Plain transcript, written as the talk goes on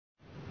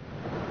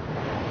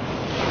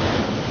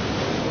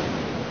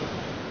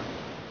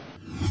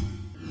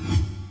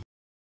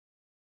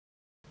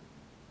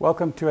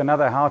Welcome to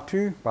another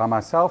how-to by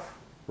myself,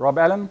 Rob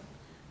Allen.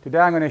 Today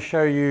I'm going to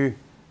show you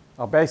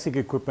our basic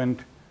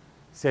equipment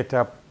set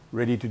up,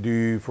 ready to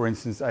do, for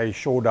instance, a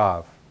shore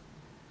dive.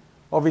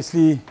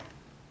 Obviously,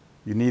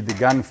 you need the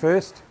gun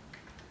first.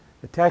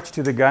 Attached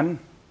to the gun,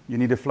 you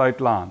need a float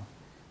line.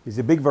 There's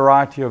a big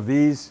variety of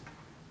these.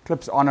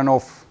 Clips on and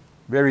off,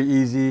 very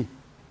easy,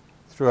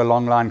 through a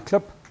long line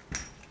clip.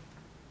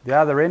 The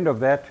other end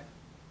of that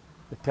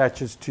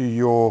attaches to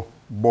your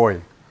buoy.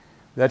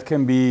 That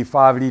can be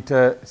 5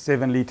 litre,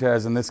 7 litre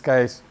as in this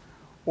case,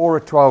 or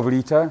a 12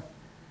 litre.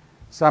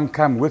 Some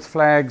come with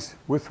flags,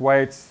 with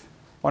weights.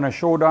 On a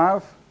shore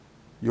dive,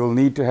 you'll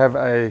need to have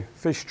a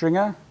fish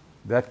stringer.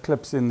 That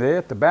clips in there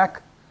at the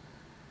back.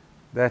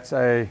 That's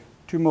a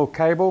 2mm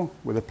cable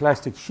with a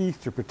plastic sheath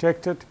to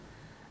protect it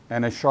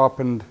and a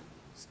sharpened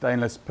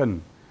stainless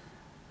pin.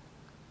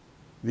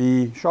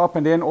 The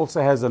sharpened end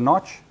also has a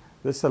notch.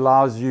 This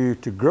allows you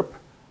to grip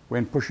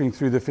when pushing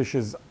through the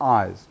fish's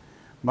eyes.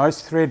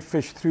 Most thread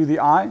fish through the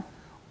eye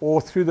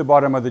or through the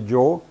bottom of the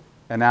jaw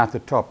and out the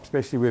top,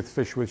 especially with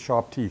fish with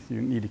sharp teeth.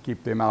 You need to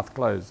keep their mouth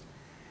closed.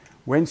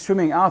 When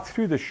swimming out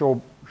through the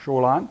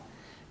shoreline,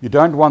 you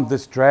don't want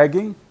this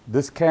dragging.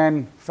 This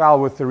can foul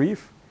with the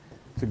reef.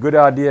 It's a good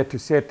idea to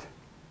set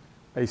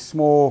a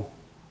small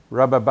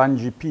rubber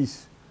bungee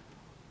piece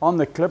on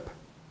the clip,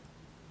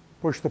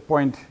 push the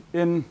point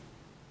in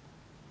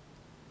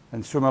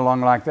and swim along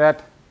like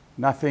that.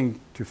 Nothing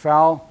to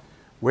foul.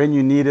 When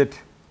you need it,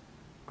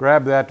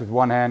 grab that with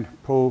one hand,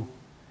 pull,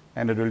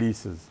 and it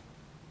releases.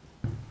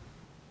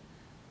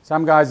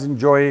 Some guys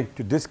enjoy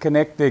to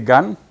disconnect their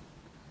gun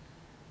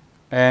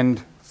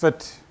and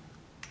fit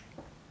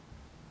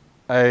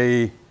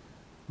a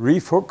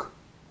reef hook.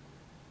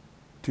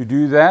 To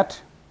do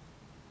that,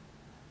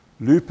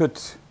 loop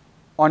it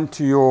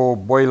onto your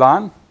buoy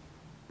line.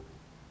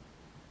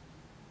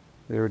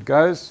 There it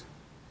goes.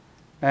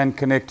 And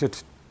connect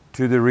it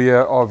to the rear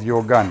of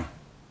your gun.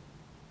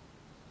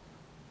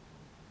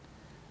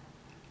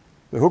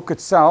 The hook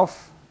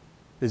itself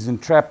is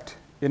entrapped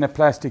in a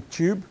plastic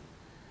tube.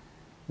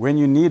 When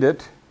you need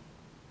it,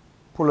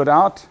 pull it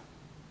out,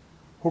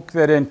 hook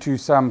that into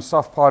some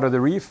soft part of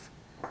the reef,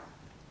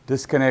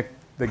 disconnect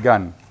the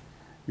gun.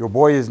 Your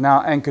buoy is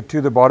now anchored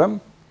to the bottom,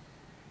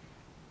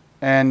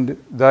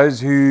 and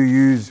those who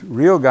use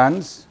reel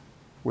guns,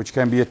 which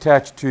can be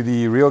attached to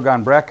the reel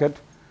gun bracket,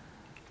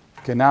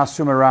 can now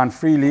swim around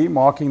freely,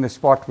 marking the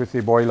spot with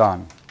their buoy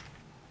line.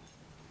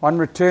 On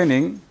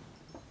returning,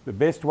 the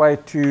best way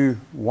to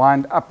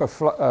wind up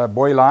a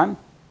buoy line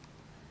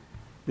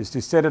is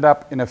to set it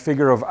up in a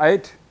figure of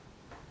 8.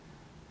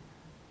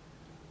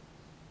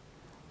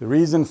 The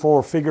reason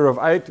for a figure of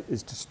 8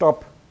 is to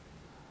stop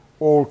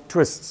all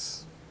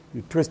twists.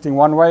 You're twisting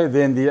one way,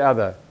 then the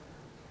other.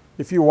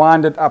 If you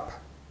wind it up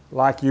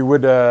like you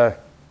would a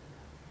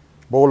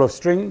ball of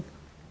string,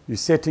 you're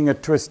setting a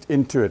twist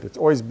into it. It's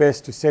always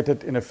best to set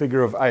it in a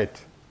figure of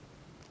 8.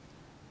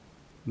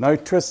 No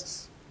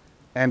twists,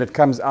 and it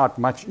comes out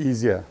much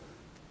easier.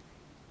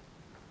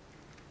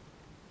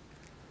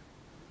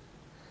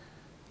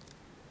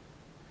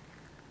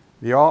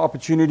 There are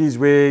opportunities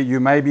where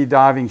you may be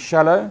diving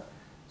shallow,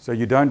 so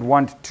you don't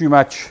want too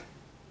much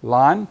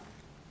line.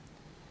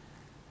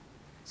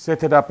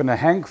 Set it up in a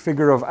hank,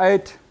 figure of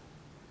 8.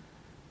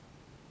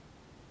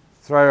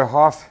 Throw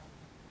half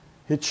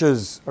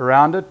hitches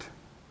around it.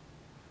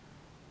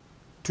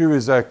 2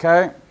 is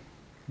okay,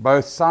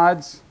 both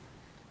sides.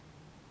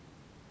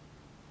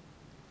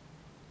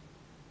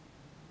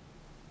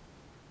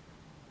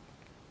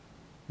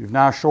 You've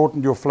now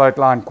shortened your float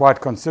line quite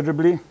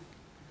considerably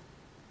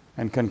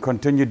and can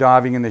continue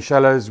diving in the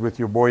shallows with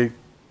your buoy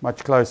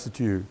much closer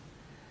to you.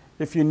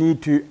 If you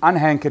need to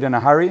unhank it in a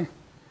hurry,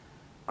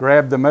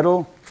 grab the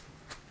middle,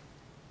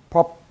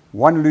 pop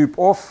one loop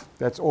off,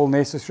 that's all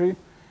necessary.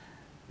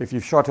 If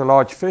you've shot a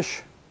large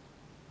fish,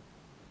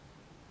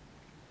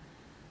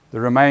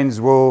 the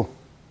remains will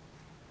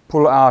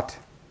pull out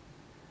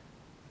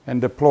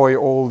and deploy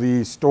all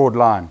the stored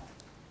line.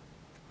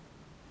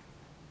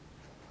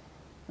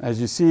 As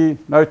you see,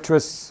 no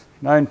twists,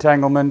 no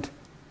entanglement,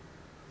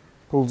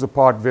 pulls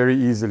apart very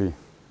easily.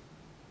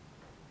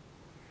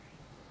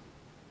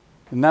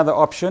 Another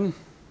option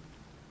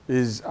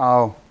is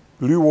our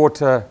blue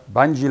water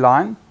bungee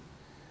line.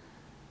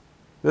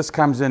 This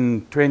comes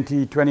in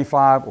 20,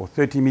 25 or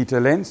 30 meter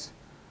lengths.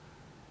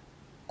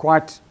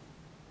 Quite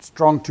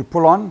strong to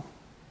pull on.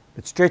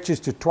 It stretches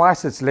to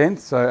twice its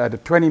length, so at a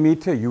 20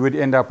 meter you would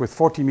end up with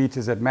 40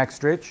 meters at max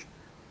stretch.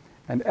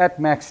 And at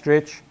max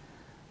stretch,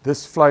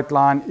 this float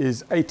line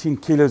is 18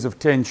 kilos of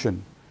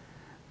tension.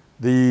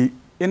 The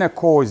inner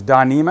core is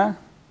Dyneema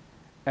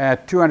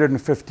at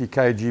 250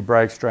 kg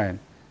brake strain.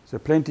 So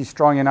plenty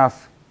strong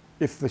enough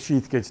if the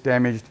sheath gets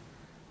damaged,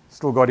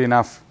 still got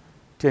enough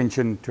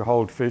tension to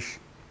hold fish,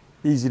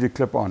 easy to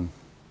clip on.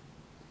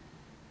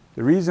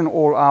 The reason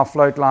all our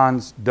float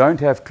lines don't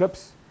have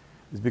clips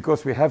is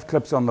because we have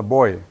clips on the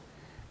buoy.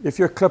 If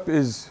your clip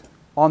is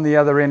on the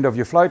other end of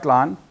your float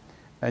line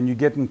and you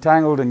get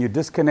entangled and you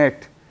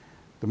disconnect,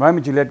 the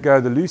moment you let go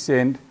of the loose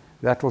end,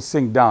 that will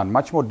sink down.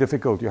 Much more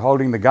difficult. You're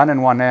holding the gun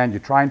in one hand, you're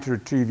trying to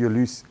retrieve your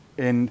loose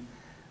end.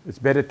 It's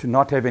better to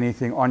not have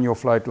anything on your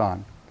float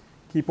line.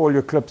 Keep all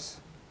your clips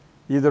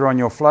either on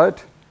your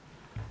float,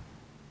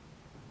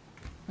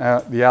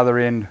 the other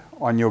end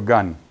on your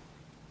gun.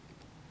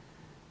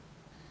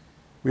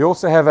 We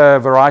also have a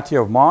variety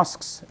of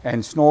masks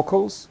and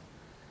snorkels.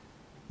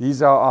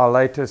 These are our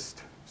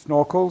latest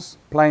snorkels,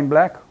 plain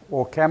black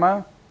or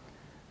camo.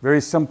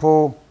 Very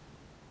simple,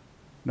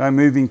 no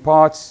moving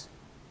parts,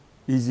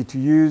 easy to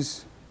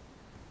use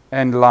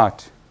and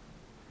light.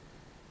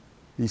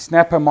 The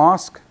snapper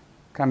mask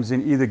comes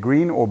in either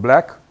green or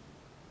black.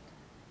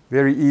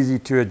 Very easy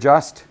to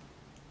adjust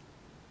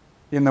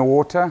in the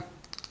water,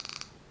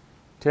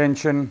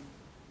 tension,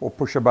 or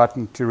push a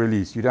button to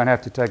release. You don't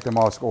have to take the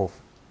mask off.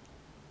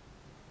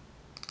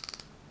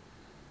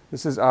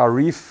 This is our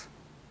reef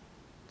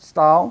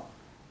style,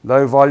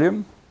 low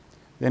volume.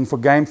 Then for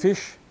game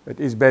fish, it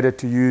is better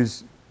to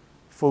use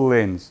full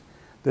lens.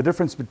 The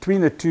difference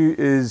between the two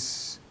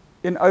is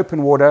in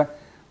open water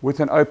with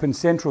an open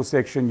central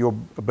section, your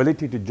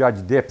ability to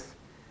judge depth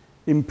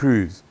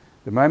improves.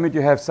 The moment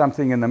you have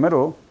something in the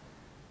middle,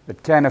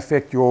 it can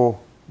affect your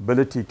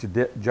ability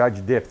to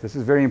judge depth. This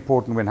is very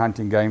important when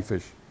hunting game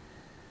fish.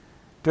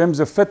 In terms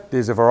of fit,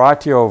 there's a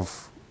variety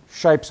of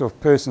shapes of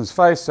person's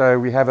face, so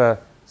we have a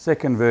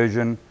second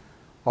version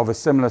of a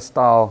similar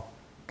style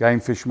game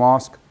fish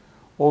mask,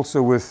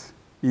 also with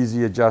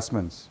easy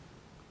adjustments.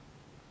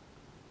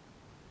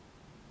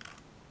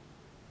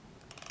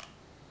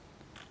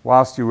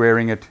 Whilst you're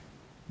wearing it,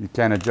 you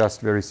can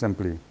adjust very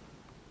simply.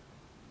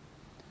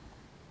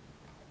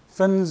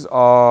 Fins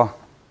are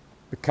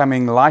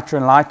becoming lighter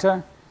and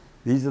lighter.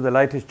 These are the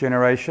latest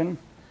generation,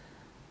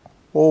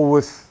 all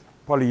with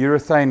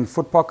polyurethane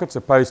foot pockets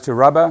opposed to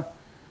rubber,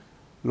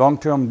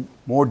 long-term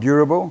more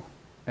durable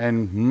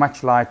and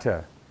much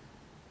lighter.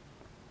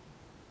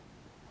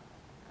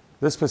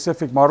 This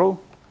specific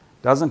model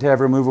doesn't have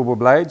removable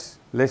blades,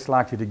 less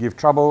likely to give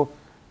trouble,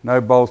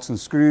 no bolts and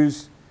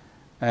screws,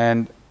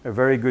 and a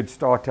very good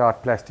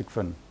start-out plastic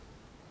fin.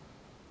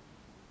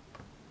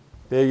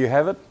 There you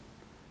have it.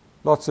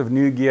 Lots of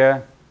new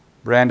gear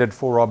branded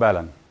for Rob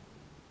Allen.